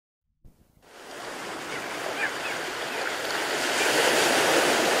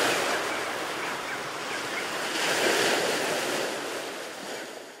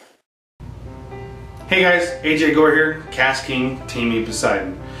Hey guys, AJ Gore here, KastKing, Team Meet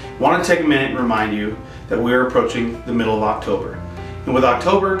Poseidon. Want to take a minute and remind you that we are approaching the middle of October. And with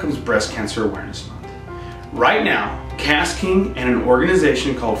October comes Breast Cancer Awareness Month. Right now, KastKing and an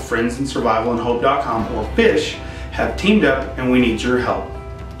organization called Friends and Survival and Hope.com, or FISH, have teamed up and we need your help.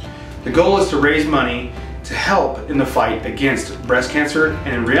 The goal is to raise money to help in the fight against breast cancer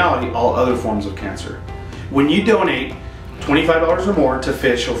and in reality all other forms of cancer. When you donate $25 or more to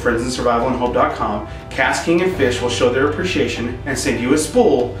FISH or Friends and Survival and Hope.com, KastKing and FISH will show their appreciation and send you a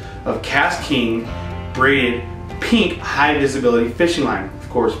spool of KastKing braided pink high visibility fishing line. Of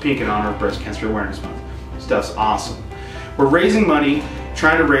course, pink in honor of Breast Cancer Awareness Month. Stuff's awesome. We're raising money,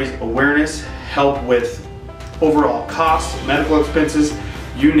 trying to raise awareness, help with overall costs, medical expenses,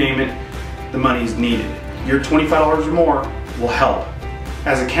 you name it, the money is needed. Your $25 or more will help.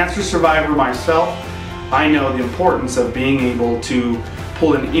 As a cancer survivor myself, I know the importance of being able to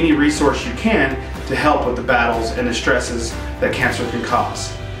pull in any resource you can to help with the battles and the stresses that cancer can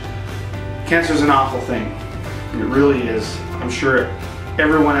cause. Cancer is an awful thing. It really is. I'm sure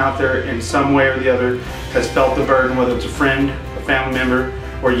everyone out there in some way or the other has felt the burden, whether it's a friend, a family member,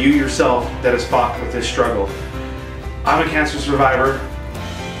 or you yourself that has fought with this struggle. I'm a cancer survivor,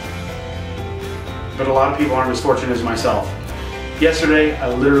 but a lot of people aren't as fortunate as myself. Yesterday,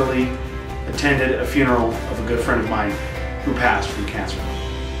 I literally attended a funeral of a good friend of mine who passed from cancer.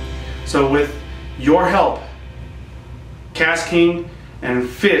 So with your help, KastKing and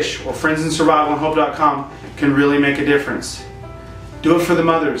FISH or Friends and Survival and Hope.com can really make a difference. Do it for the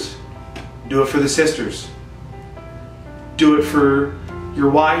mothers. Do it for the sisters. Do it for your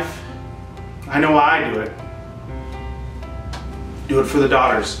wife. I know why I do it. Do it for the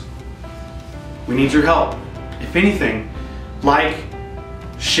daughters. We need your help. If anything, like,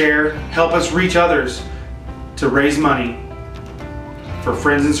 share, help us reach others to raise money for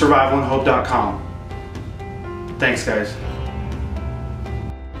Friends and Survival and Hope.com. Thanks guys.